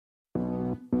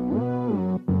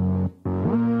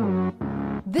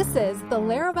This is the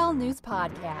Laravel News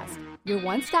Podcast, your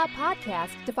one-stop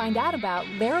podcast to find out about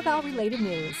Laravel-related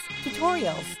news,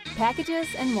 tutorials, packages,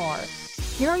 and more.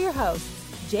 Here are your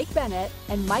hosts, Jake Bennett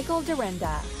and Michael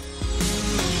Dorinda.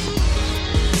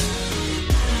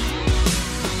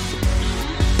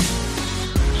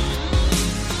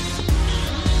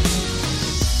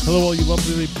 Hello, all you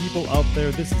lovely people out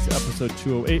there. This is episode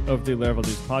 208 of the Laravel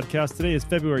News Podcast. Today is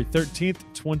February 13th,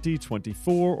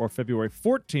 2024, or February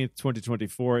 14th,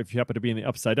 2024, if you happen to be in the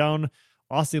upside down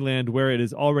Aussie land where it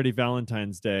is already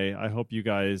Valentine's Day. I hope you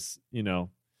guys,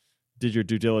 did your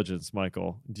due diligence,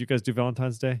 Michael. Do you guys do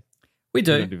Valentine's Day? We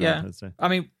do, Valentine's Day. I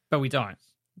mean, but we don't.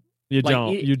 You Like,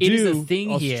 don't. it- You it do. is a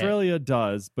thing here. Australia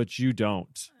does, but you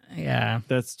don't. Yeah.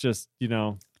 That's just,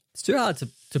 It's too hard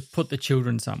to put the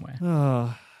children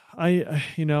somewhere.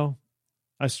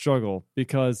 I struggle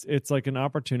because it's like an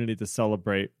opportunity to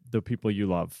celebrate the people you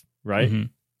love, right? Mhm.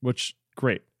 Which,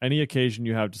 great. Any occasion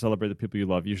you have to celebrate the people you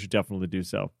love, you should definitely do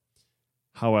so.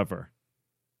 However,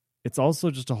 it's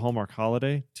also just a Hallmark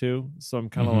holiday too. So I'm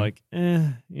kind of like,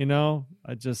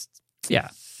 I just... Yeah.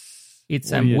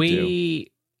 It's What do you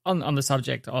we on the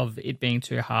subject of it being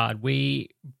too hard, we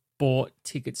bought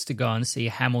tickets to go and see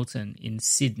Hamilton in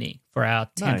Sydney for our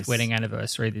 10th Nice. wedding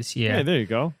anniversary this year. Hey, there you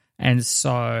go. And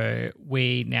so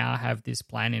we now have this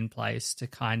plan in place to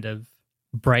kind of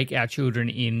break our children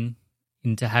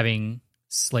into having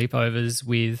sleepovers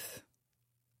with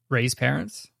Ree's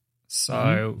parents.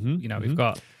 So, we've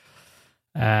got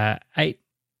 8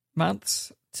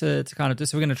 months to kind of do.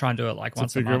 So we're going to try and do it like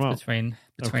once a figure 'em month out. between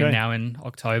Okay. now and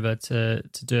October to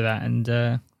do that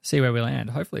and see where we land.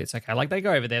 Hopefully it's okay. Like they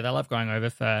go over there. They love going over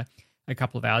for a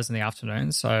couple of hours in the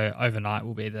afternoon. So overnight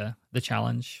will be the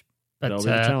challenge. But That'll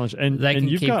be the challenge. And they can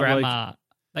you've keep got grandma.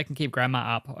 They can keep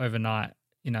grandma up overnight.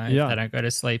 If they don't go to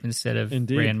sleep instead of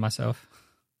Indeed. Rhea and myself.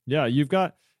 Yeah, you've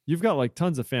got like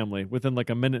tons of family within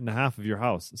like a minute and a half of your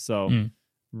house. So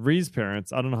Ree's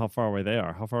parents, I don't know how far away they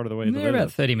are. How far away do they They're about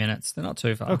live? 30 minutes. They're not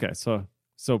too far. Okay,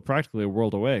 so practically a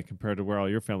world away compared to where all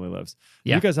your family lives.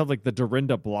 Yeah. You guys have like the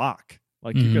Dorinda block.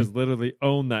 Like you guys literally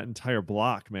own that entire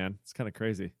block, man. It's kind of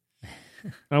crazy.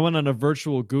 I went on a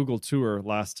virtual Google tour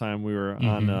last time we were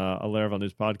on a Laravel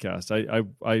News podcast.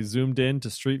 I zoomed in to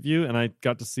Street View and I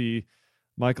got to see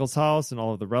Michael's house and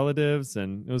all of the relatives,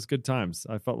 and it was good times.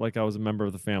 I felt like I was a member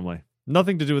of the family.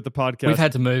 Nothing to do with the podcast. We've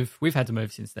had to move. We've had to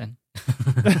move since then.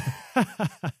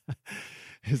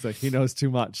 He's like, he knows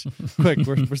too much. Quick,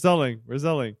 we're selling. We're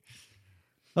selling.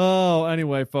 Oh,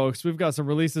 anyway, folks, we've got some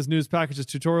releases, news, packages,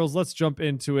 tutorials. Let's jump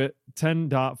into it.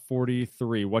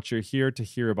 10.43, what you're here to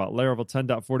hear about. Laravel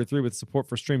 10.43 with support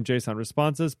for streamed JSON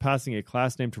responses, passing a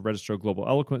class name to register a global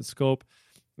eloquent scope,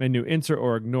 a new insert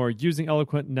or ignore using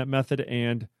eloquent net method,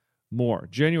 and more.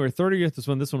 January 30th is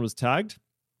when this one was tagged,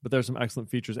 but there's some excellent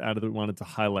features added that we wanted to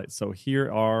highlight. So here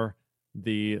are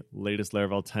the latest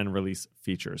Laravel 10 release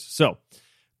features. So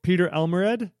Peter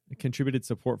Elmered contributed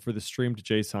support for the streamed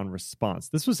JSON response.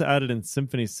 This was added in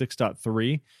Symfony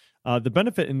 6.3. The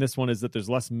benefit in this one is that there's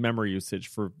less memory usage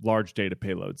for large data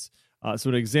payloads. So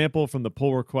an example from the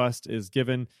pull request is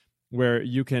given where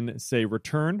you can say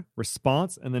return,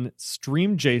 response, and then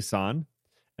stream JSON,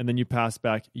 and then you pass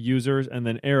back users, and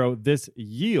then arrow this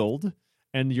yield,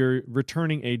 and you're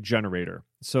returning a generator.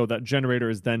 So that generator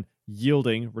is then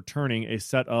returning a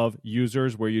set of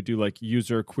users where you do like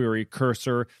user query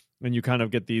cursor, and you kind of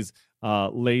get these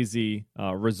lazy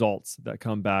results that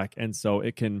come back. And so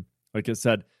it can, like I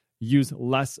said, use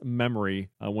less memory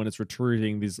when it's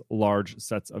retrieving these large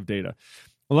sets of data.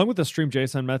 Along with the stream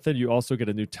JSON method, you also get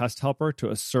a new test helper to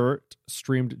assert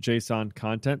streamed JSON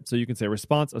content. So you can say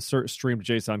response, assert streamed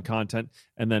JSON content,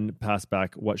 and then pass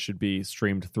back what should be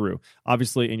streamed through.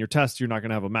 Obviously, in your test, you're not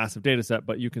going to have a massive data set,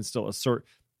 but you can still assert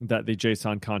that the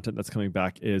JSON content that's coming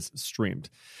back is streamed.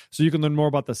 So you can learn more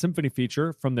about the Symfony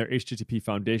feature from their HTTP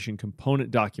Foundation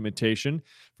component documentation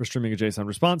for streaming a JSON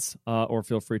response, or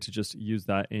feel free to just use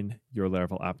that in your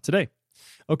Laravel app today.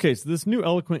 Okay, so this new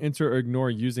eloquent insert or ignore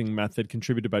using method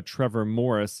contributed by Trevor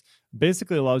Morris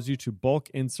basically allows you to bulk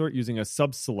insert using a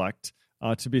subselect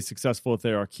to be successful if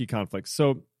there are key conflicts.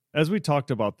 So as we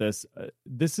talked about this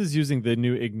is using the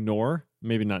new ignore,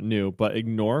 maybe not new, but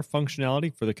ignore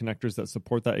functionality for the connectors that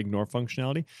support that ignore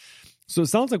functionality. So it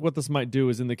sounds like what this might do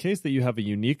is in the case that you have a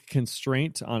unique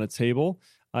constraint on a table,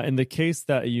 in the case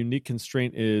that a unique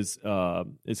constraint is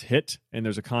hit and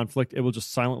there's a conflict, it will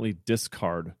just silently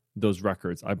discard those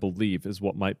records, I believe, is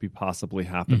what might be possibly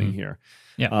happening here.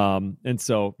 Yeah. And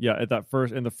so, in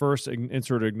the first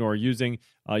insert or ignore using,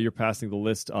 you're passing the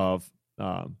list of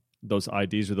those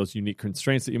IDs or those unique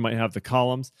constraints that you might have, the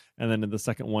columns. And then the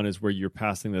second one is where you're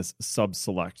passing this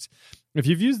sub-select. If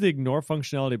you've used the ignore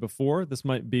functionality before, this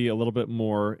might be a little bit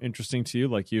more interesting to you.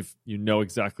 Like you know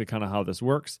exactly kind of how this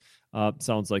works.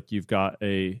 Sounds like you've got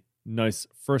a nice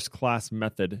first class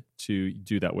method to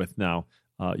do that with now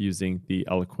using the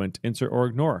eloquent insert or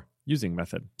ignore using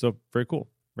method. So very cool.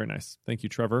 Very nice. Thank you,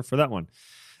 Trevor, for that one.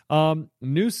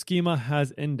 New schema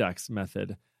has index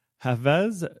method.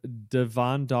 Havez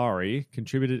Devandari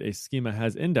contributed a schema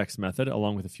has index method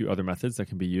along with a few other methods that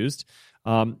can be used.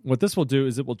 What this will do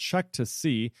is it will check to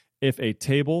see if a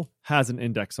table has an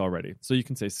index already. So you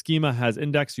can say schema has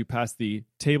index, you pass the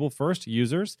table first,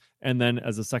 users, and then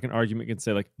as a second argument, you can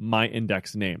say like my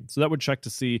index name. So that would check to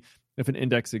see if an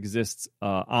index exists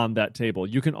on that table.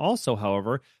 You can also,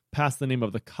 however, pass the name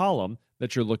of the column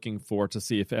that you're looking for to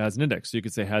see if it has an index. So you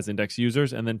could say has index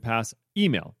users and then pass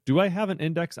email. Do I have an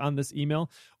index on this email?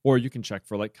 Or you can check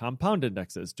for like compound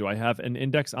indexes. Do I have an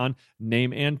index on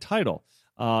name and title?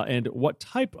 And what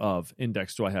type of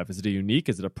index do I have? Is it a unique?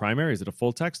 Is it a primary? Is it a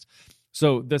full text?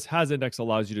 So this has index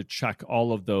allows you to check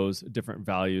all of those different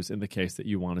values in the case that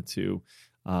you wanted to,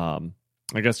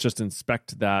 I guess, just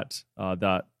inspect that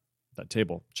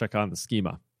table, check on the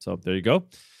schema. So there you go.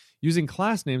 Using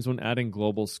class names when adding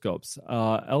global scopes.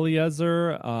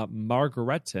 Eliezer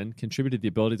Margaretin contributed the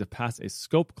ability to pass a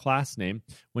scope class name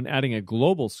when adding a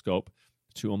global scope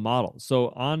to a model. So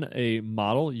on a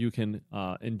model, you can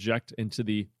inject into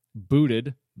the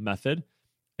booted method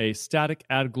a static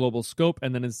add global scope,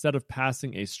 and then instead of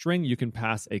passing a string, you can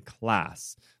pass a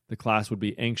class. The class would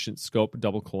be ancient scope :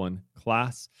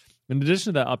 class. In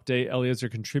addition to that update, Eliezer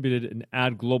contributed an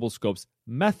add global scopes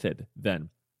method then,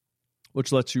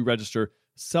 which lets you register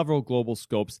several global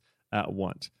scopes at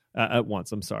once.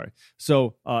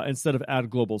 So instead of add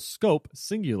global scope,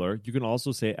 singular, you can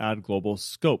also say add global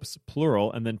scopes,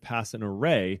 plural, and then pass an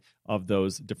array of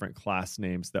those different class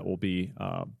names that will be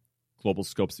global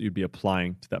scopes that you'd be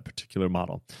applying to that particular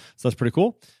model. So that's pretty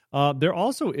cool. There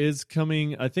also is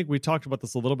coming, I think we talked about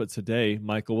this a little bit today,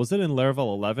 Michael. Was it in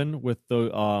Laravel 11 with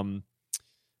the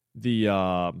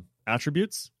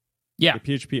attributes? Yeah. The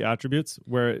PHP attributes,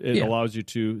 where it allows you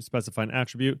to specify an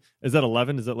attribute. Is that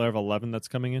 11? Is it Laravel 11 that's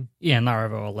coming in? Yeah, in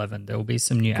Laravel 11, there will be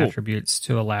some new attributes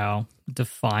to allow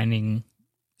defining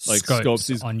like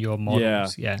scopes on your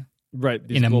models. Yeah. Right.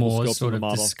 In a more sort of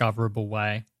discoverable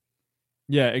way.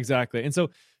 Yeah, exactly. And so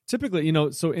typically,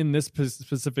 so in this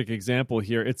specific example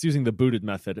here, it's using the booted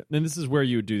method. And this is where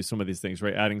you would do some of these things,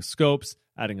 right? Adding scopes,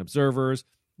 adding observers,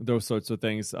 those sorts of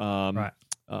things. Right.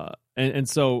 And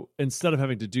so instead of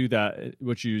having to do that,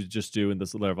 what you just do in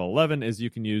this Laravel 11 is you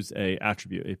can use a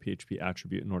PHP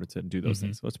attribute in order to do those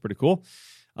things. So it's pretty cool.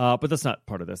 But that's not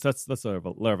part of this. That's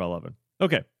Laravel 11.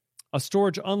 Okay. A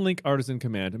storage unlink artisan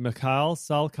command. Mikhail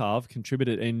Salkov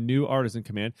contributed a new artisan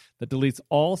command that deletes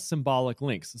all symbolic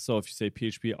links. So if you say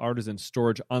PHP artisan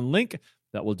storage unlink,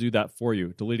 that will do that for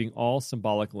you, deleting all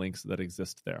symbolic links that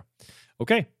exist there.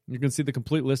 Okay, you can see the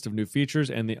complete list of new features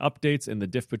and the updates in the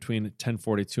diff between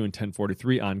 1042 and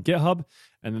 1043 on GitHub.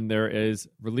 And then there is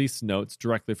release notes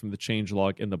directly from the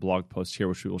changelog in the blog post here,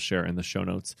 which we will share in the show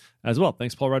notes as well.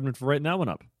 Thanks, Paul Redmond, for writing that one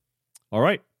up. All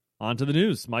right, on to the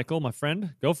news. Michael, my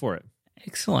friend, go for it.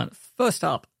 Excellent. First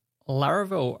up,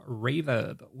 Laravel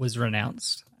Reverb was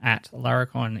announced at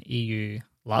Laracon EU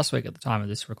last week at the time of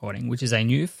this recording, which is a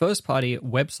new first-party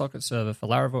WebSocket server for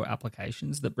Laravel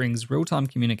applications that brings real-time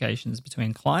communications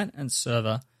between client and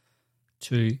server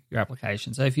to your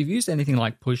application. So if you've used anything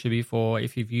like Pusher before,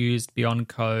 if you've used Beyond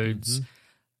Code's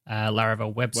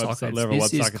Laravel WebSockets,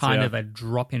 this is kind of a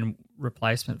drop-in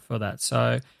replacement for that.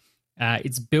 So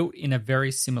it's built in a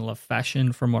very similar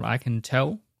fashion from what I can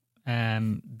tell,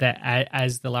 that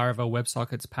as the Laravel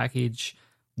WebSockets package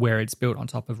where it's built on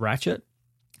top of Ratchet.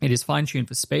 It is fine-tuned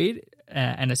for speed,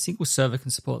 and a single server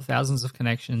can support thousands of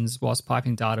connections whilst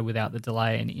piping data without the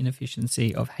delay and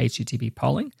inefficiency of HTTP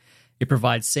polling. It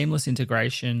provides seamless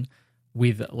integration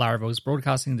with Laravel's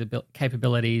broadcasting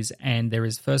capabilities, and there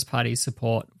is first-party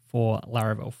support for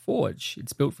Laravel Forge.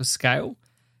 It's built for scale,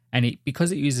 and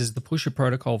because it uses the Pusher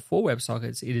protocol for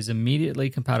WebSockets, it is immediately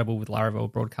compatible with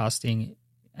Laravel broadcasting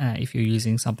if you're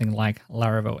using something like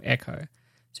Laravel Echo.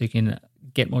 So you can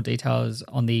get more details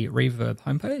on the Reverb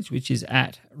homepage, which is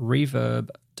at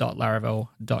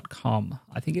reverb.laravel.com.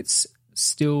 I think it's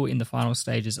still in the final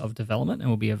stages of development and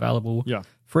will be available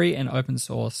free and open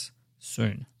source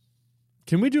soon.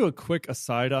 Can we do a quick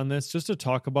aside on this just to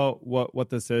talk about what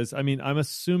this is? I mean, I'm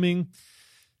assuming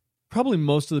probably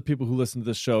most of the people who listen to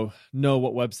this show know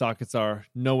what WebSockets are,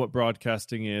 know what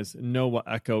broadcasting is, know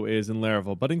what Echo is in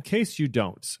Laravel. But in case you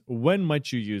don't, when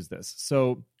might you use this?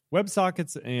 So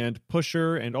WebSockets and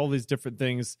Pusher and all these different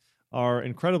things are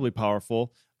incredibly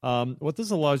powerful. What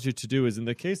this allows you to do is, in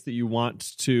the case that you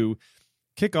want to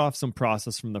kick off some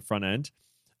process from the front end,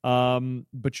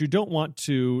 but you don't want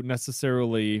to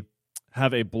necessarily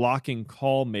have a blocking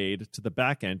call made to the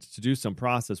back end to do some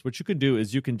process, what you can do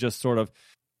is you can just sort of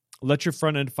let your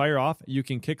front end fire off. You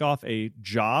can kick off a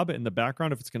job in the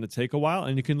background if it's going to take a while,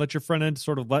 and you can let your front end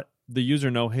sort of let the user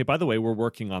know, hey, by the way, we're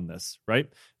working on this, right?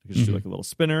 You can just do like a little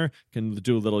spinner, can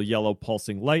do a little yellow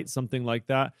pulsing light, something like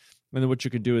that. And then what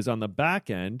you can do is on the back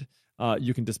end,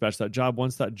 you can dispatch that job.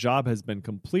 Once that job has been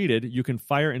completed, you can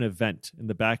fire an event in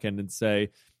the back end and say,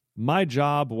 my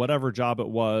job, whatever job it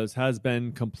was, has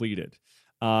been completed.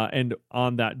 And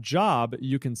on that job,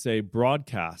 you can say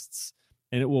broadcasts.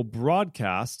 And it will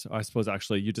broadcast, I suppose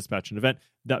actually you dispatch an event,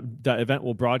 that event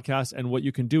will broadcast. And what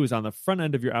you can do is on the front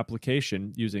end of your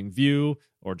application using Vue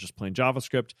or just plain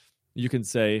JavaScript, you can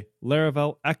say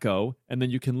Laravel echo, and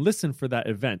then you can listen for that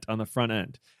event on the front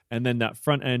end. And then that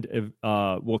front end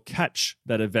will catch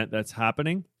that event that's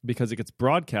happening because it gets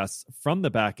broadcasts from the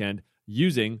back end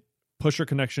using Pusher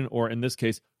connection, or in this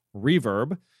case,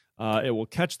 Reverb. It will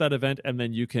catch that event, and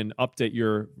then you can update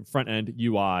your front end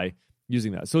UI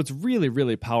using that. So it's really,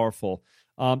 really powerful.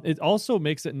 It also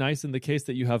makes it nice in the case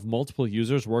that you have multiple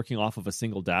users working off of a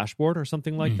single dashboard or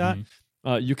something like that.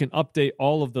 You can update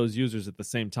all of those users at the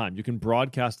same time. You can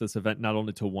broadcast this event not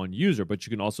only to one user, but you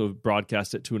can also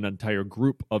broadcast it to an entire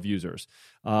group of users.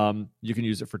 You can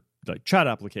use it for like chat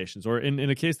applications, or in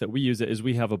a case that we use it is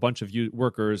we have a bunch of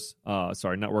workers, a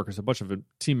bunch of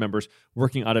team members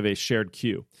working out of a shared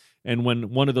queue. And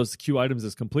when one of those queue items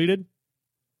is completed,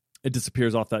 it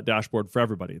disappears off that dashboard for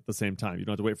everybody at the same time. You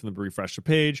don't have to wait for them to refresh the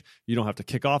page. You don't have to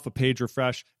kick off a page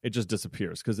refresh. It just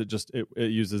disappears because it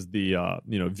uses the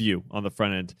view on the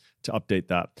front end to update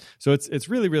that. So it's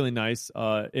really, really nice.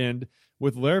 And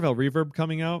with Laravel Reverb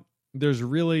coming out, there's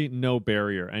really no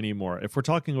barrier anymore. If we're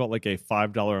talking about like a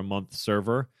 $5 a month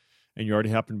server and you already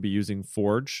happen to be using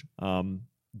Forge,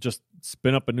 just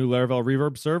spin up a new Laravel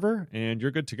Reverb server and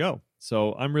you're good to go.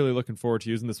 So I'm really looking forward to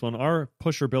using this one. Our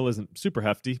Pusher bill isn't super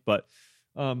hefty, but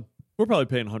we're probably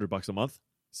paying $100 a month.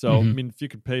 So I mean, if you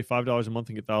could pay $5 a month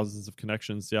and get thousands of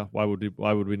connections, yeah, why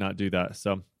would we not do that?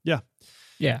 So yeah.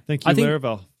 Thank you,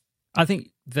 Laravel. I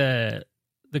think the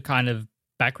kind of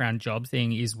background job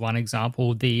thing is one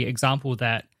example. The example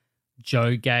that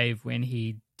Joe gave when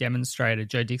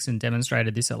Joe Dixon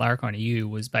demonstrated this at Laragenie U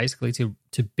was basically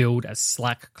to build a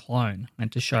Slack clone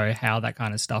and to show how that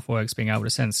kind of stuff works, being able to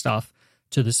send stuff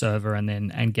to the server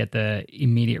and get the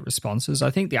immediate responses. I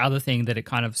think the other thing that it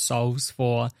kind of solves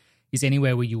for is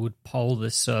anywhere where you would poll the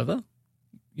server.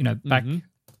 You know,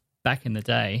 back in the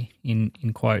day, in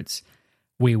quotes,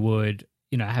 we would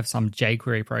have some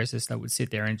jQuery process that would sit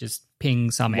there and just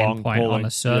ping some endpoint on a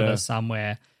server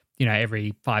somewhere,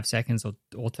 every 5 seconds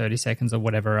or 30 seconds or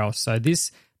whatever else. So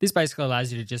this basically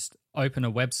allows you to just open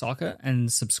a WebSocket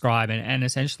and subscribe and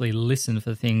essentially listen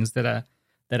for things that are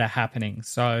happening.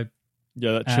 So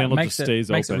yeah, that channel just stays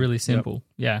open. Makes it really simple.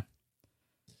 Yep.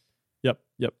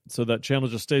 So that channel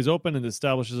just stays open and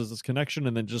establishes this connection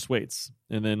and then just waits.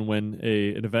 And then when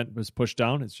an event was pushed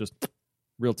down, it's just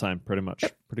real time, pretty much.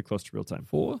 Pretty close to real time.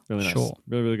 Really nice. Sure.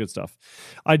 Really, really good stuff.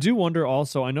 I do wonder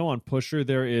also, I know on Pusher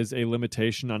there is a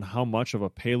limitation on how much of a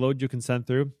payload you can send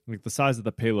through. Like the size of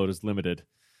the payload is limited.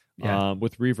 Yeah.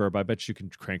 With Reverb, I bet you can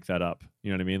crank that up.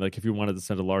 You know what I mean? Like if you wanted to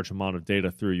send a large amount of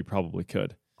data through, you probably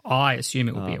could. I assume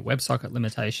it would be a WebSocket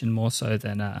limitation more so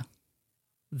than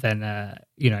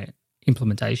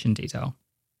implementation detail.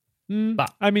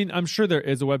 But I mean, I'm sure there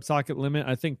is a WebSocket limit.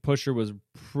 I think Pusher was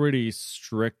pretty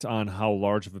strict on how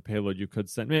large of a payload you could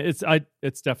send. I mean,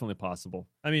 it's definitely possible.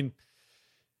 I mean,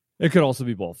 it could also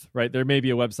be both, right? There may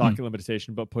be a WebSocket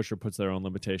limitation, but Pusher puts their own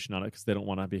limitation on it because they don't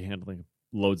want to be handling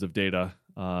loads of data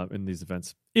in these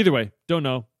events. Either way, don't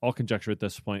know. All conjecture at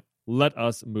this point. Let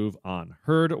us move on.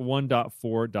 Herd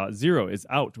 1.4.0 is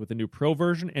out with a new Pro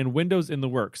version and Windows in the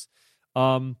works.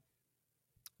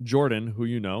 Jordan, who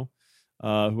you know,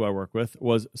 who I work with,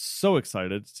 was so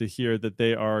excited to hear that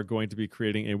they are going to be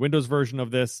creating a Windows version of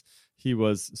this. He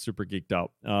was super geeked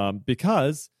out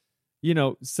because,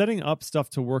 setting up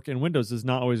stuff to work in Windows is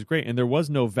not always great. And there was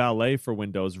no Valet for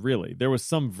Windows, really. There was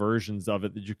some versions of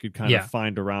it that you could kind of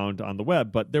find around on the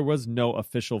web, but there was no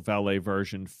official Valet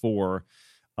version for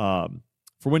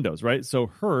Windows, right? So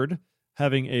Herd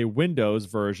having a Windows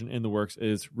version in the works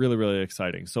is really, really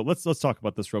exciting. So let's talk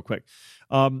about this real quick.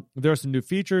 There are some new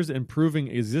features, improving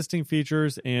existing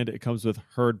features, and it comes with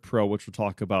Herd Pro, which we'll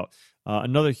talk about.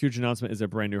 Another huge announcement is a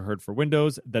brand new Herd for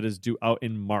Windows that is due out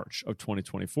in March of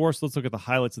 2024. So let's look at the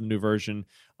highlights of the new version.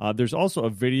 There's also a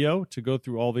video to go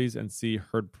through all these and see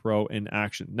Herd Pro in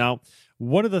action. Now,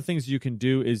 one of the things you can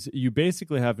do is you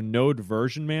basically have Node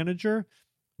Version Manager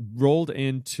rolled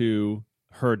into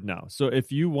Herd now. So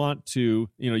if you want to,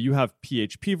 you have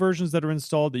PHP versions that are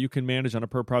installed that you can manage on a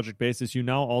per project basis. You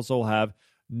now also have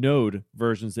Node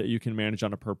versions that you can manage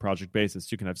on a per project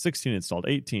basis. You can have 16 installed,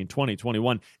 18, 20,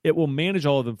 21. It will manage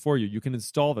all of them for you. You can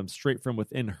install them straight from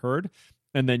within Herd,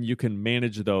 and then you can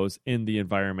manage those in the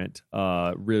environment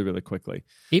really, really quickly.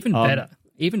 Even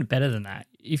better than that,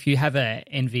 if you have a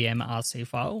NVM RC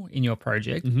file in your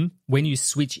project, when you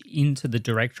switch into the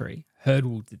directory, Herd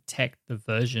will detect the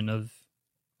version of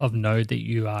Node that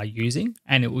you are using,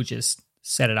 and it will just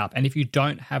set it up. And if you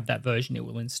don't have that version, it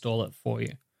will install it for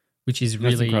you, which is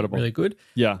really, really good.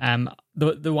 Yeah.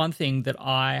 The one thing that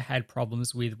I had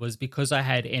problems with was because I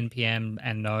had NPM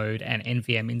and Node and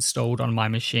NVM installed on my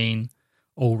machine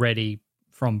already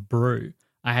from Brew,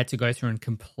 I had to go through and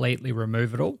completely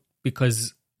remove it all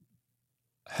because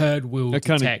Herd will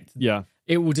detect.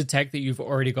 It will detect that you've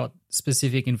already got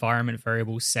specific environment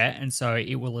variables set, and so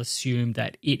it will assume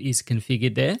that it is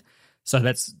configured there. So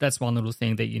that's one little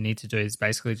thing that you need to do is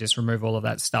basically just remove all of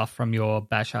that stuff from your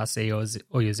Bash RC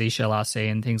or your Z Shell RC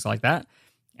and things like that,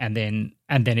 and then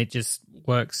it just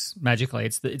works magically.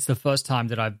 It's the first time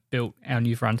that I've built our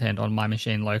new front end on my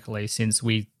machine locally since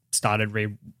we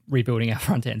started rebuilding our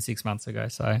front end 6 months ago.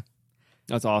 So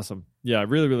that's awesome. Yeah,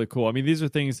 really, really cool. I mean, these are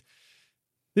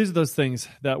those things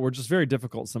that were just very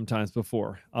difficult sometimes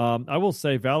before. I will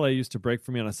say Valet used to break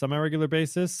for me on a semi-regular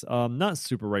basis. Not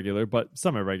super regular, but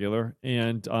semi-regular.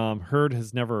 And Herd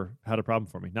has never had a problem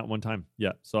for me. Not one time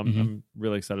yet. So I'm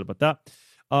really excited about that.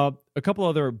 A couple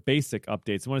other basic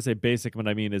updates. When I say basic, what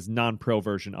I mean is non-pro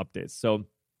version updates. So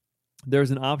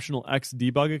there's an optional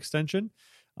Xdebug extension.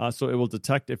 So it will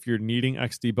detect if you're needing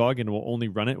Xdebug and will only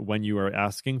run it when you are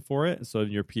asking for it. So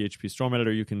in your PHP Storm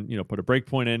editor, you can put a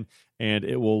breakpoint in and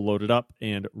it will load it up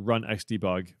and run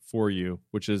Xdebug for you,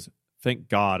 which is, thank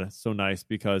God, so nice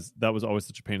because that was always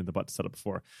such a pain in the butt to set up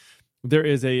before. There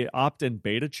is a opt-in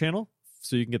beta channel,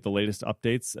 so you can get the latest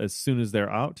updates as soon as they're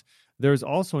out. There's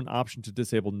also an option to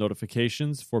disable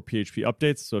notifications for PHP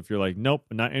updates. So if you're like, nope,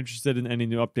 I'm not interested in any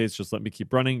new updates, just let me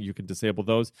keep running, you can disable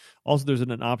those. Also, there's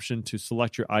an option to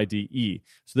select your IDE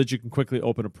so that you can quickly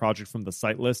open a project from the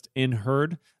site list in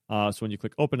Herd. So when you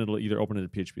click open, it'll either open in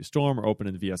PHP Storm or open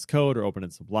in VS Code or open in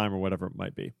Sublime or whatever it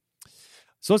might be.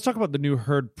 So let's talk about the new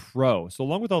Herd Pro. So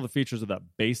along with all the features of that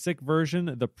basic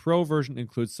version, the Pro version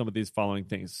includes some of these following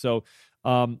things. So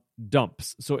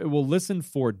dumps. So it will listen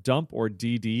for dump or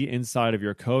DD inside of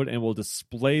your code and will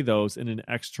display those in an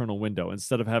external window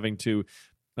instead of having to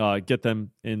get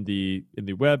them in the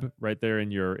web right there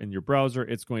in your browser.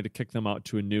 It's going to kick them out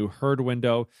to a new Herd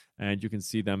window, and you can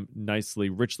see them nicely,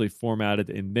 richly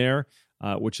formatted in there,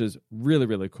 which is really,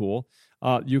 really cool.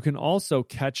 You can also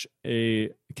catch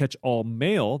all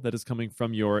mail that is coming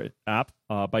from your app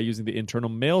by using the internal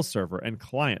mail server and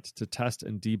client to test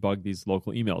and debug these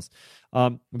local emails.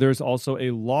 There's also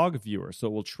a log viewer, so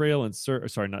it will trail and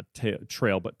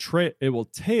it will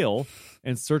tail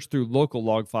and search through local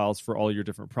log files for all your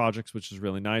different projects, which is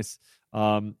really nice.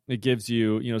 It gives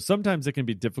you, sometimes it can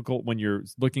be difficult when you're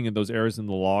looking at those errors in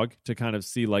the log to kind of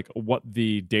see like what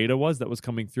the data was that was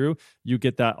coming through. You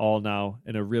get that all now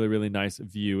in a really, really nice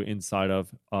view inside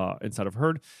of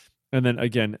Herd. And then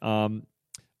again,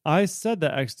 I said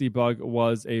that Xdebug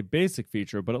was a basic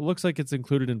feature, but it looks like it's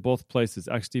included in both places,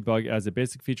 Xdebug as a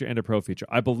basic feature and a pro feature.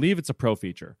 I believe it's a pro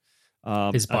feature.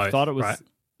 It's both. I thought it was. Right?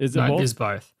 Is it both? There's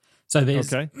both. So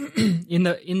there's okay.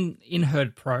 in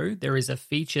Herd Pro, there is a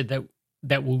feature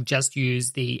that will just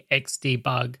use the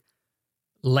Xdebug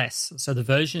less. So the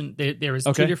version there is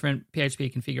two different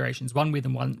PHP configurations, one with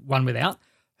and one without.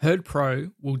 Herd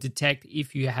Pro will detect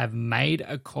if you have made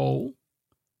a call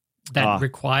that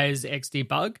requires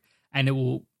Xdebug, and it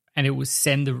will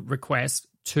send the request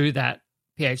to that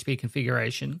PHP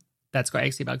configuration that's got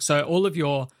Xdebug. So all of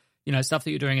your stuff that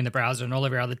you're doing in the browser and all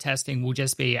of your other testing will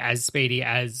just be as speedy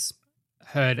as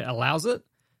Herd allows it,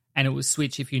 and it will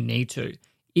switch if you need to.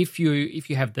 If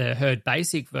you have the Herd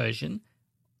basic version,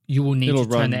 you will need to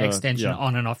turn the extension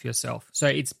on and off yourself. So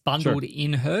it's bundled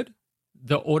in Herd.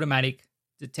 The automatic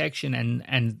detection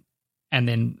and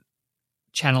then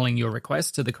channeling your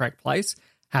request to the correct place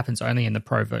happens only in the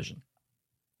Pro version.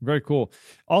 Very cool.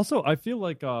 Also, I feel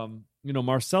like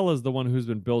Marcel is the one who's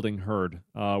been building Herd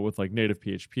with like native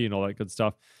PHP and all that good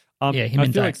stuff. Yeah, him I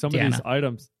and feel like some Diana. of these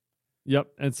items, yep,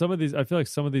 and I feel like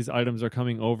some of these items are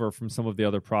coming over from some of the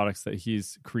other products that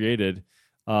he's created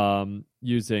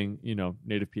using,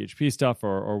 native PHP stuff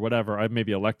or whatever.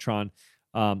 Maybe Electron,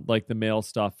 like the mail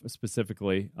stuff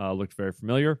specifically looked very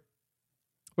familiar,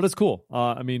 but it's cool.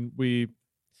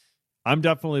 I'm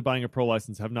definitely buying a pro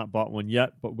license. Have not bought one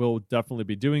yet, but will definitely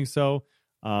be doing so.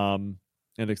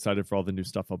 And excited for all the new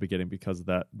stuff I'll be getting because of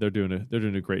that. They're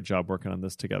doing a great job working on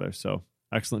this together. So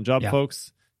excellent job,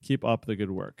 folks. Keep up the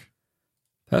good work.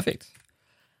 Perfect.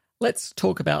 Let's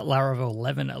talk about Laravel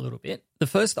 11 a little bit. The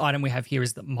first item we have here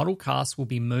is that model casts will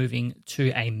be moving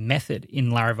to a method in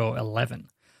Laravel 11.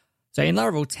 So in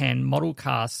Laravel 10, model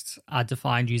casts are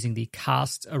defined using the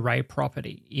cast array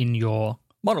property in your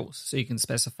models. So you can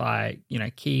specify,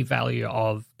 key value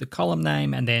of the column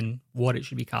name and then what it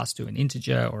should be cast to, an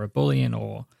integer or a Boolean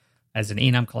or as an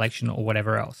enum collection or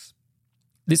whatever else.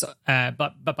 This,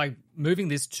 but by moving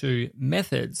this to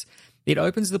methods, it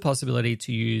opens the possibility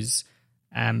to use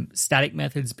static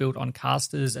methods built on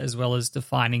casters, as well as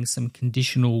defining some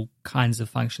conditional kinds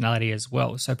of functionality as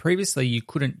well. So previously you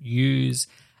couldn't use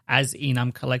as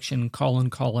enum collection :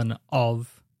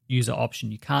 of user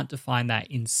option. You can't define that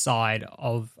inside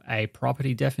of a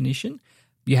property definition.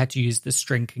 You had to use the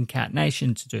string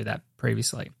concatenation to do that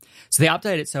previously. So the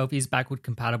update itself is backward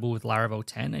compatible with Laravel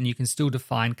 10, and you can still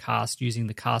define cast using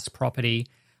the cast property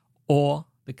or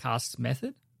the cast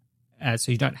method.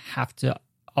 So you don't have to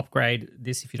upgrade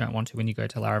this if you don't want to when you go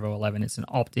to Laravel 11. It's an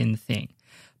opt-in thing.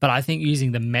 But I think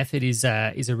using the method is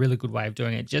a really good way of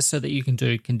doing it, just so that you can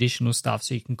do conditional stuff,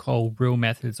 so you can call real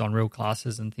methods on real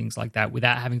classes and things like that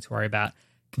without having to worry about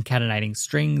concatenating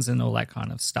strings and all that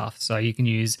kind of stuff. So you can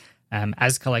use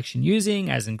as collection using,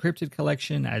 as encrypted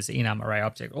collection, as enum array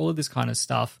object, all of this kind of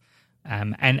stuff.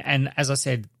 And as I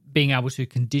said, being able to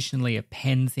conditionally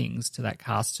append things to that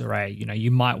cast array.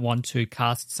 You might want to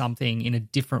cast something in a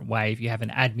different way if you have an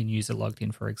admin user logged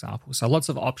in, for example. So lots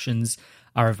of options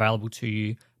are available to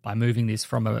you by moving this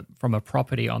from a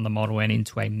property on the model and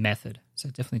into a method. So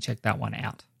definitely check that one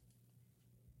out.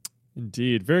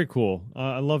 Indeed. Very cool.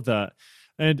 I love that.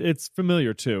 And it's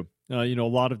familiar too. A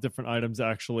lot of different items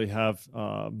actually have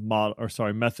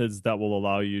methods that will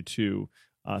allow you to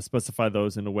specify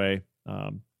those in a way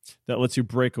that lets you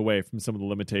break away from some of the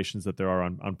limitations that there are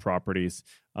on properties.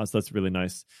 So that's really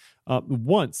nice.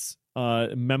 Once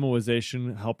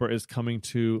Memoization Helper is coming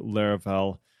to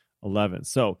Laravel 11.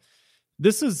 So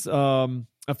this is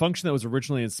a function that was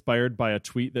originally inspired by a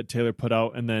tweet that Taylor put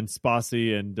out, and then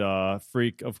Spassy and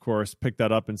Freak, of course, picked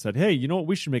that up and said, hey, you know what?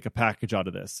 We should make a package out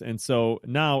of this. And so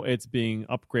now it's being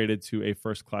upgraded to a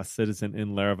first-class citizen in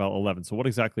Laravel 11. So what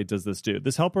exactly does this do?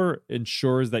 This helper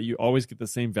ensures that you always get the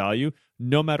same value,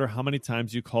 no matter how many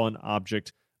times you call an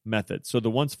object method. So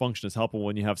the once function is helpful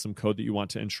when you have some code that you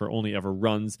want to ensure only ever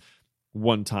runs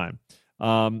one time.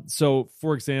 So,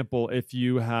 for example, if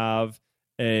you have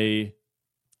a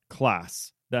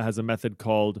class that has a method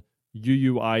called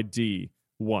UUID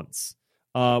once,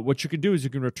 what you can do is you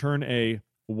can return a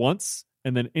once,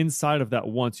 and then inside of that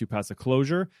once you pass a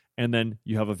closure, and then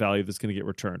you have a value that's going to get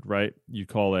returned, right? You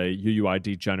call a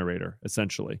UUID generator,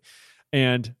 essentially.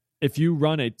 And if you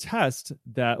run a test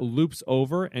that loops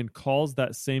over and calls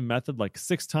that same method like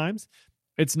 6 times,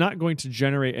 it's not going to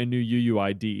generate a new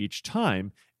UUID each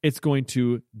time. It's going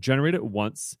to generate it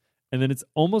once, and then it's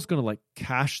almost going to like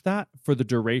cache that for the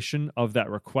duration of that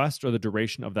request or the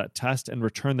duration of that test and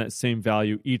return that same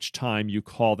value each time you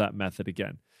call that method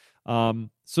again. So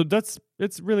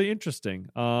it's really interesting.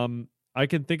 I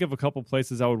can think of a couple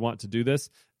places I would want to do this.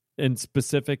 In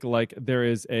specific, like there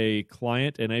is a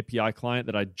client, an API client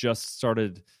that I just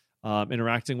started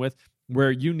interacting with,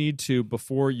 where you need to,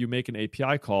 before you make an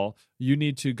API call, you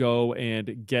need to go and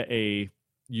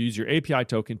use your API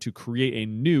token to create a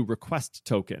new request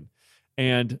token.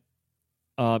 And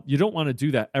you don't want to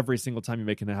do that every single time you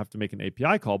have to make an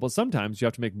API call, but sometimes you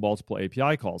have to make multiple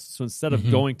API calls. So instead of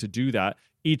going to do that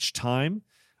each time,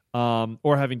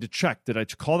 or having to check, did I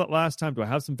call that last time? Do I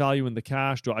have some value in the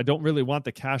cache? I don't really want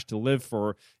the cache to live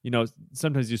for,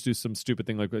 sometimes you just do some stupid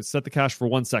thing like set the cache for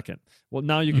 1 second. Well,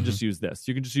 now you can just use this.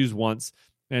 You can just use once.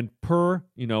 And per,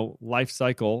 life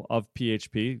cycle of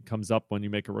PHP comes up when you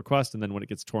make a request, and then when it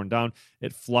gets torn down,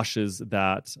 it flushes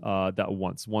that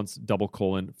once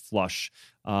flush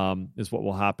is what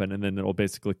will happen, and then it will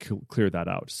basically clear that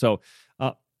out. So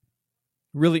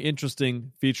really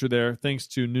interesting feature there. Thanks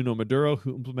to Nuno Maduro,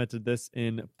 who implemented this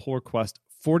in pull request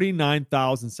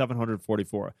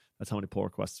 49,744. That's how many pull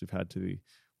requests we've had to the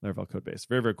Laravel code base.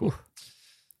 Very, very cool.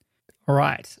 All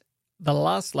right. the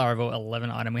last Laravel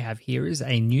 11 item we have here is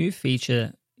a new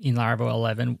feature in Laravel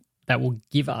 11 that will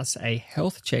give us a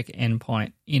health check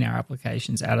endpoint in our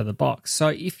applications out of the box. So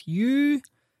if you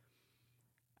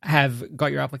have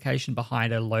got your application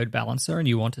behind a load balancer and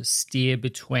you want to steer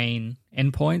between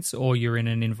endpoints, or you're in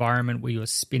an environment where you're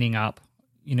spinning up,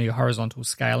 your horizontal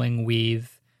scaling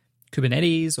with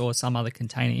Kubernetes or some other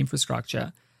container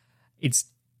infrastructure, it's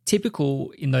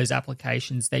typical in those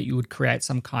applications that you would create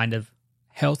some kind of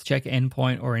health check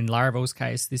endpoint, or in Laravel's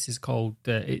case, this is called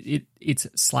it's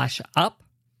 /up.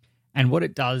 And what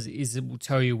it does is it will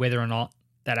tell you whether or not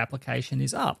that application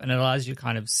is up, and it allows you to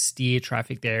kind of steer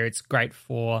traffic there. It's great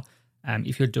for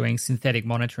if you're doing synthetic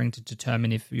monitoring to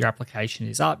determine if your application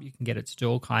is up. You can get it to do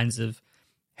all kinds of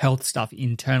health stuff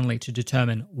internally to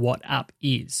determine what up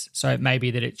is. So it may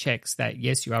be that it checks that,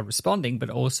 yes, you are responding, but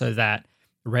also that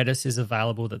Redis is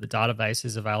available, that the database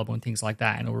is available, and things like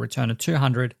that. And it will return a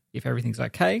 200 if everything's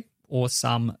okay, or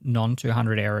some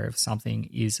non-200 error if something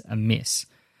is amiss.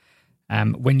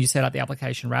 When you set up the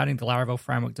application routing, the Laravel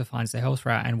framework defines the health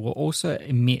route and will also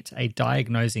emit a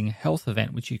diagnosing health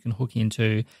event, which you can hook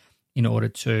into in order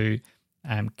to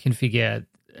configure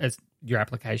as your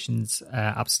application's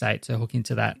upstate to hook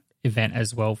into that event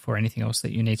as well for anything else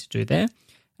that you need to do there.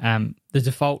 The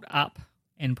default up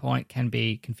endpoint can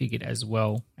be configured as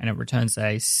well, and it returns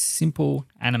a simple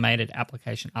animated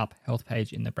application up health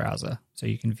page in the browser. So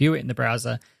you can view it in the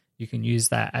browser. You can use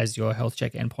that as your health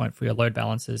check endpoint for your load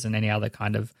balancers and any other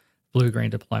kind of blue-green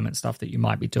deployment stuff that you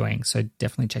might be doing. So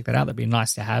definitely check that out. That'd be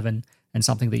nice to have, and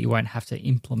something that you won't have to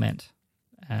implement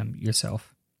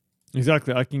yourself.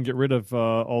 Exactly. I can get rid of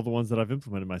all the ones that I've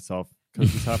implemented myself,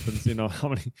 because this happens, how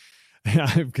many...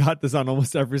 I've got this on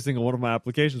almost every single one of my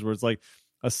applications where it's like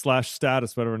a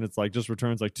 /status, whatever, and it's like just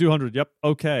returns like 200. Yep,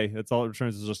 okay. That's all it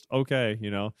returns, is just okay.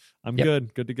 I'm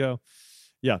good to go.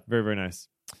 Yeah, very, very nice.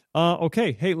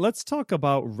 Okay, hey, let's talk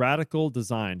about radical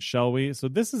design, shall we? So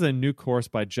this is a new course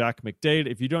by Jack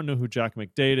McDade. If you don't know who Jack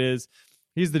McDade is,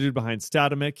 he's the dude behind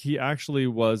Statamic. He actually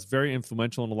was very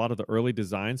influential in a lot of the early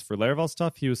designs for Laravel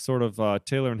stuff. He was sort of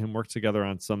Taylor and him worked together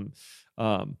on some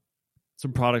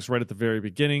products right at the very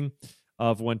beginning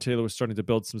of when Taylor was starting to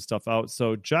build some stuff out.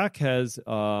 So Jack has,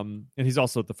 and he's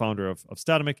also the founder of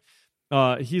Statamic.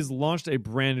 He's launched a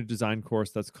brand new design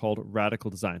course that's called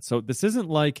Radical Design. So this isn't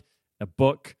like a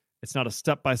book. It's not a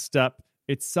step-by-step.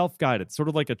 It's self-guided, sort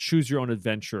of like a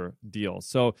choose-your-own-adventure deal.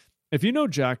 So if you know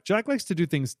Jack likes to do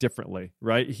things differently,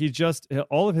 right?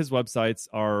 All of his websites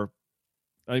are,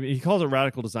 he calls it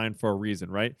Radical Design for a reason,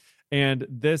 right? And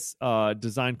this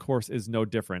design course is no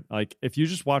different. Like, if you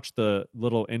just watch the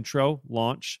little intro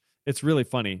launch, it's really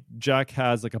funny. Jack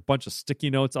has like a bunch of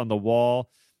sticky notes on the wall,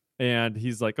 and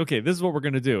he's like, okay, this is what we're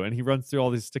going to do. And he runs through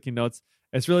all these sticky notes.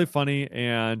 It's really funny,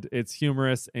 and it's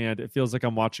humorous, and it feels like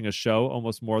I'm watching a show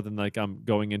almost more than like I'm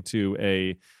going into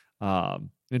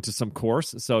into some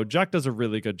course. So Jack does a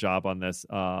really good job on this.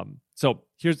 So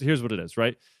here's what it is,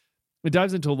 right? It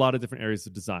dives into a lot of different areas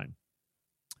of design.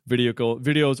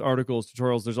 Videos, articles,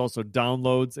 tutorials. There's also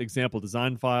downloads, example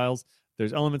design files.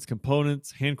 There's elements,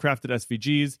 components, handcrafted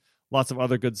SVGs, lots of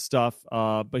other good stuff.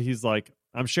 But he's like,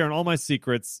 I'm sharing all my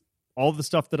secrets, all the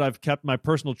stuff that I've kept, my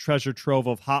personal treasure trove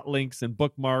of hot links and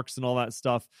bookmarks and all that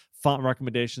stuff, font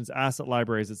recommendations, asset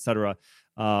libraries, etc.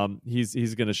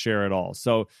 He's going to share it all.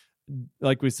 So,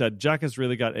 like we said, Jack has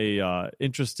really got a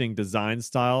interesting design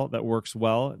style that works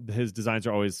well. His designs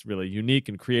are always really unique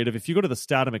and creative. If you go to the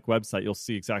Statamic website, you'll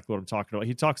see exactly what I'm talking about.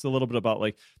 He talks a little bit about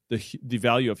like the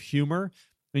value of humor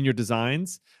in your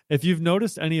designs. If you've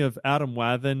noticed any of Adam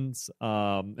Wathan's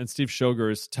and Steve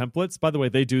Shoger's templates, by the way,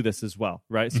 they do this as well,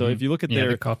 right? So if you look at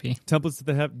their copy templates that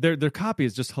they have, their copy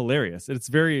is just hilarious. It's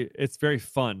very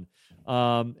fun,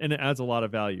 and it adds a lot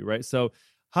of value, right? So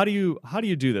how do you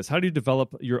do this? How do you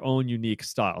develop your own unique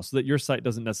style so that your site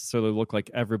doesn't necessarily look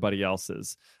like everybody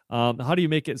else's? How do you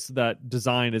make it so that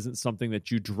design isn't something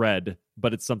that you dread,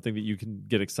 but it's something that you can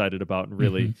get excited about and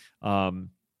really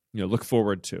look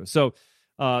forward to? So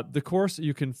the course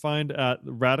you can find at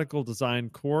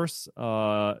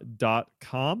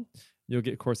radicaldesigncourse.com. You'll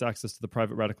get course access to the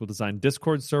private Radical Design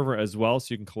Discord server as well,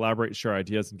 so you can collaborate, share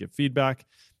ideas, and give feedback.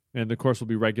 And the course will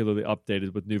be regularly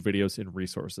updated with new videos and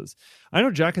resources. I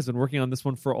know Jack has been working on this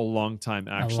one for a long time,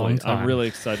 actually. I'm really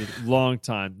excited. Long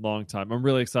time. I'm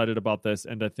really excited about this,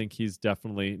 and I think he's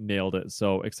definitely nailed it.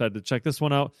 So excited to check this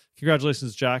one out.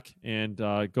 Congratulations, Jack, and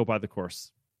go buy the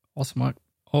course. Awesome work.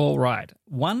 All right.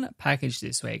 One package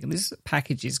this week, and this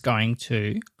package is going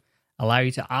to allow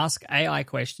you to ask AI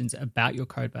questions about your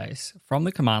code base from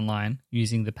the command line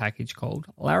using the package called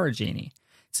Laragenie.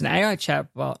 It's an AI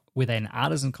chatbot with an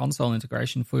artisan console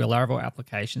integration for your Laravel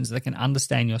applications that can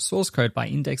understand your source code by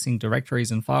indexing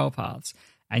directories and file paths.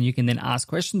 And you can then ask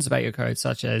questions about your code,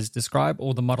 such as describe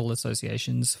all the model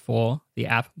associations for the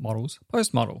app model's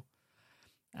post model.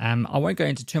 I won't go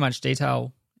into too much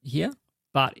detail here,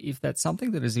 but if that's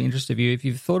something that is of interest of you, if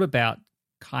you've thought about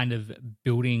kind of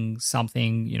building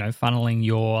something, funneling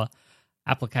your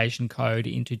application code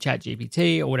into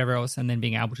ChatGPT or whatever else, and then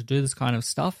being able to do this kind of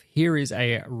stuff, here is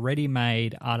a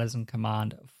ready-made artisan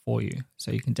command for you. So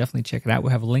you can definitely check it out.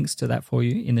 We'll have links to that for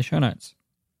you in the show notes.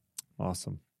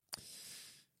 Awesome.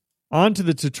 On to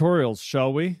the tutorials,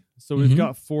 shall we? So we've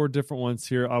got 4 different ones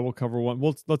here. I will cover one.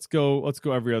 Let's go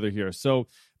every other here. So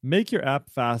make your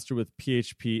app faster with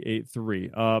PHP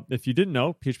 8.3. If you didn't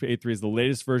know, PHP 8.3 is the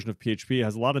latest version of PHP. It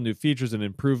has a lot of new features and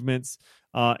improvements,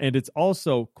 and it's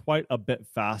also quite a bit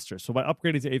faster. So by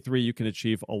upgrading to 8.3, you can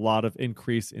achieve a lot of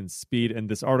increase in speed, and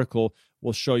this article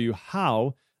will show you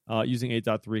how using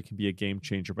 8.3 can be a game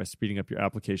changer by speeding up your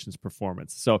application's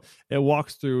performance. So it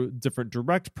walks through different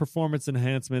direct performance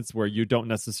enhancements where you don't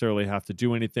necessarily have to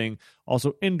do anything.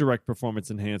 Also indirect performance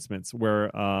enhancements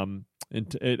where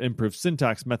it improves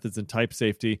syntax, methods, and type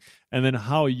safety. And then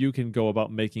how you can go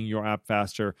about making your app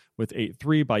faster with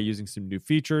 8.3 by using some new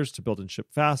features to build and ship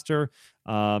faster.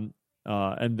 And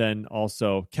then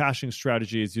also caching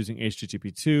strategies using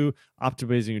HTTP2,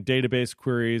 optimizing your database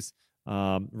queries,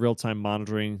 real-time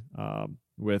monitoring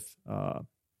with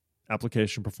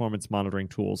application performance monitoring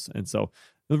tools. And so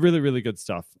really, really good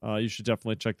stuff. You should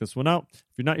definitely check this one out.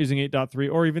 If you're not using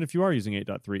 8.3, or even if you are using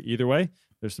 8.3, either way,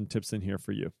 there's some tips in here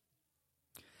for you.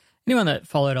 Anyone that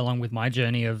followed along with my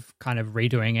journey of kind of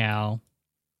redoing our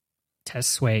test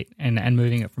suite and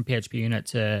moving it from PHP unit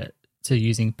to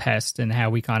using Pest, and how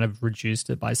we kind of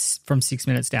reduced it from 6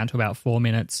 minutes down to about 4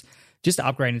 minutes, just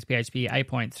upgrading to PHP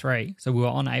 8.3. So we were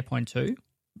on 8.2,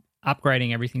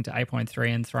 upgrading everything to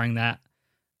 8.3 and throwing that,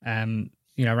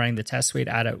 running the test suite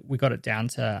at it, we got it down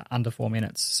to under 4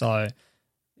 minutes. So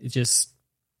it just,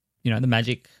 the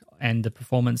magic and the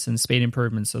performance and speed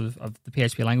improvements of the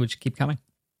PHP language keep coming.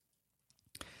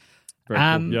 Very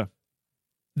cool. Yeah.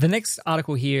 The next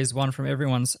article here is one from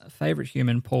everyone's favorite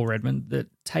human, Paul Redmond, that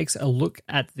takes a look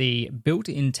at the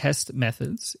built-in test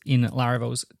methods in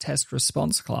Laravel's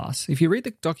TestResponse class. If you read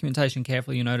the documentation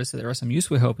carefully, you notice that there are some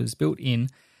useful helpers built in,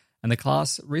 and the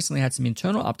class recently had some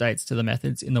internal updates to the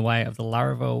methods in the way of the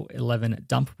Laravel 11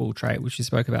 dumpable trait, which we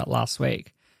spoke about last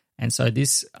week. And so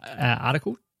this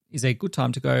article is a good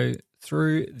time to go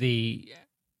through the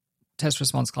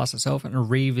TestResponse class itself and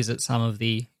revisit some of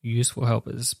the useful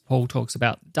helpers. Paul talks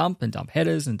about dump and dump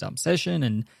headers and dump session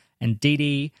and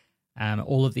DD,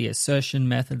 all of the assertion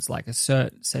methods like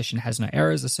assert session has no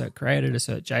errors, assert created,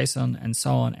 assert JSON, and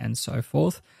so on and so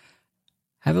forth.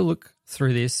 Have a look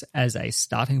through this as a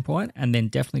starting point, and then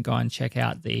definitely go and check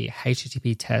out the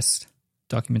HTTP test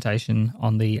documentation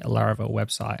on the Laravel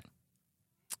website.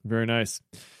 Very nice.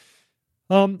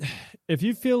 If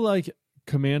you feel like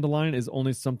command line is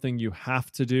only something you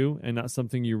have to do and not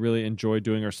something you really enjoy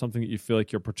doing, or something that you feel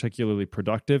like you're particularly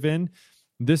productive in,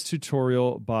 this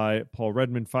tutorial by Paul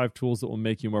Redmond, 5 tools that will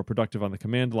make you more productive on the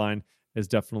command line, is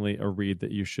definitely a read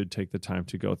that you should take the time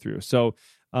to go through. So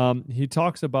he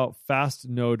talks about Fast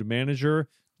Node Manager,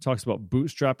 talks about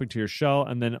bootstrapping to your shell,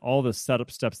 and then all the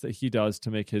setup steps that he does to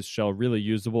make his shell really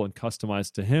usable and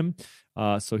customized to him.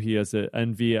 So he has an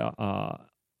NV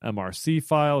MRC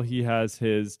file. He has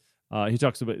his he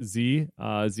talks about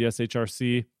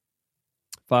ZSHRC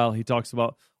file. He talks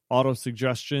about auto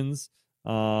suggestions,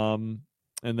 and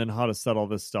then how to set all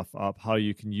this stuff up, how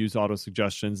you can use auto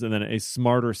suggestions, and then a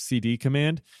smarter CD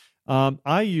command.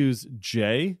 I use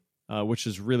J, which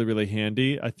is really, really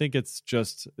handy. I think it's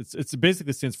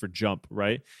basically stands for jump,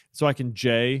 right? So I can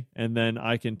J, and then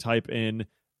I can type in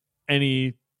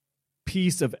any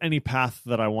piece of any path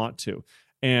that I want to,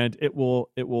 and it will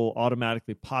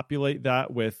automatically populate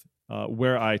that with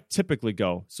where I typically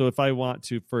go. So if I want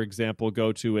to, for example,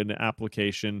 go to an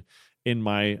application in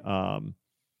my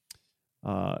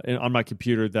on my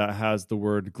computer that has the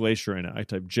word Glacier in it, I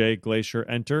type J Glacier,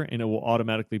 enter, and it will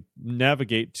automatically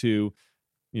navigate to,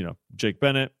 Jake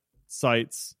Bennett,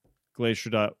 sites,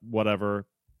 Glacier whatever,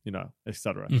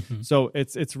 etc. Mm-hmm. So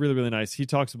it's really, really nice. He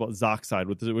talks about Zoxide,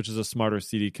 which is a smarter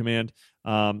CD command,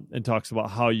 and talks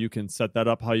about how you can set that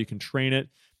up, how you can train it.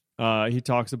 He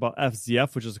talks about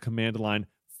FZF, which is a command line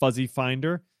fuzzy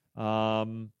finder.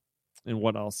 And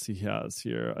what else he has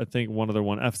here? I think one other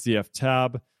one, FZF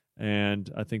tab.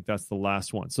 And I think that's the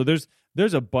last one. So there's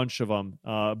there's a bunch of them,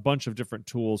 a bunch of different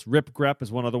tools. RipGrep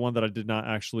is one other one that I did not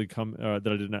actually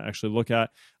look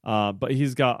at. But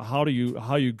he's got how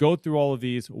you go through all of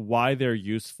these, why they're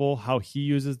useful, how he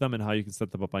uses them, and how you can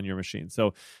set them up on your machine.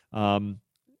 So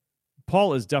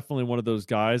Paul is definitely one of those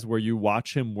guys where you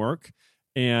watch him work,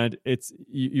 and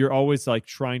you're always like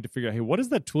trying to figure out, hey, what is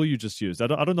that tool you just used? I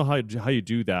don't know how you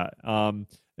do that. And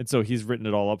so he's written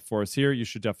it all up for us here. You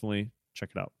should definitely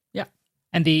check it out. Yeah.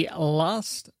 And the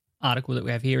last article that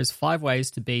we have here is 5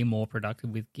 ways to be more productive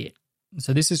with Git.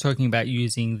 So this is talking about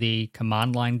using the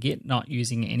command line Git, not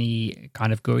using any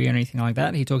kind of GUI or anything like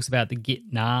that. He talks about the git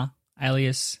nar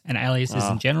alias and aliases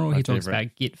in general. He talks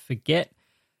about git forget,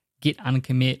 git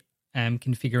uncommit,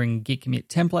 configuring git commit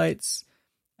templates,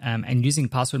 and using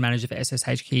password manager for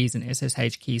SSH keys and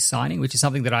SSH key signing, which is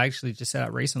something that I actually just set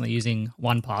up recently using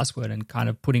 1Password and kind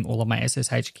of putting all of my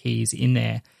SSH keys in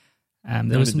there.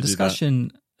 There was some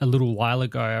discussion a little while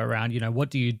ago around, what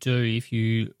do you do if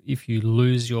you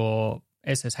lose your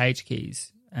SSH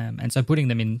keys? And so putting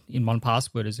them in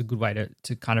 1Password is a good way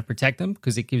to kind of protect them,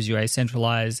 because it gives you a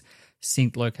centralized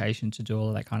synced location to do all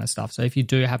of that kind of stuff. So if you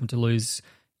do happen to lose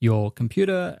your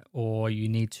computer, or you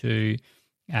need to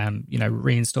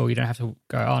reinstall, you don't have to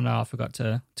go, oh no, I forgot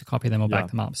to copy them or back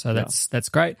them up. So that's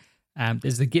great.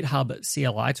 There's the GitHub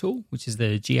CLI tool, which is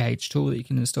the GH tool that you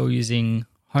can install using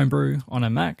Homebrew on a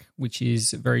Mac, which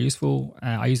is very useful.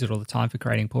 I use it all the time for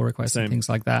creating pull requests and things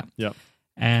like that. Yep.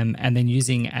 And then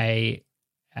using a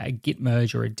Git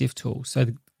merge or a diff tool. So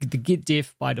the Git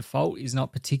diff by default is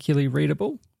not particularly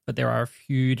readable, but there are a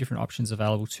few different options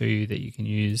available to you that you can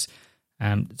use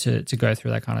to go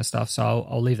through that kind of stuff. So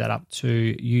I'll leave that up to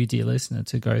you, dear listener,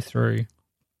 to go through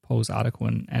Paul's article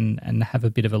and have a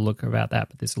bit of a look about that.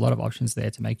 But there's a lot of options there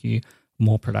to make you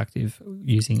more productive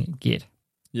using Git.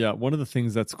 Yeah, one of the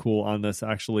things that's cool on this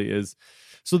actually is,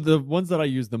 so the ones that I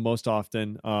use the most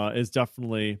often is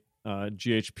definitely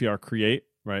GHPR create,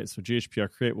 right? So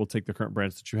GHPR create will take the current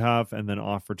branch that you have and then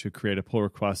offer to create a pull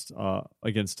request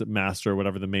against master,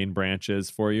 whatever the main branch is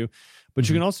for you. But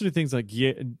you can also do things like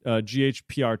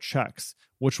GHPR checks,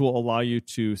 which will allow you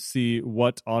to see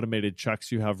what automated checks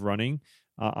you have running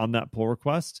on that pull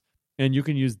request. And you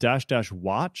can use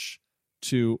 --watch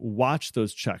to watch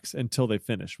those checks until they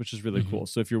finish, which is really cool.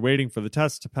 So if you're waiting for the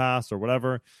test to pass or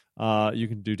whatever, you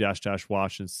can do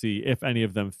 --watch and see if any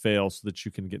of them fail, so that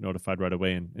you can get notified right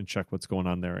away and check what's going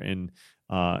on there in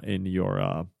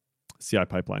your CI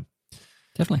pipeline.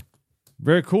 Definitely.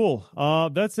 Very cool.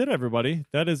 That's it, everybody.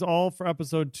 That is all for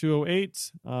episode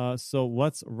 208. So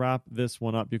let's wrap this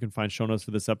one up. You can find show notes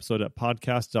for this episode at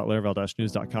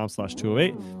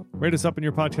podcast.laravel-news.com/208. Rate us up in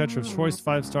your podcatcher of choice.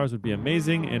 5 stars would be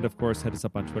amazing. And of course, hit us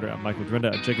up on Twitter at Michael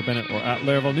Drinda, at Jacob Bennett, or at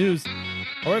Laravel News.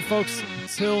 All right, folks.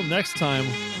 Until next time,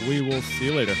 we will see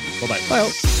you later. Bye-bye.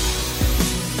 Bye.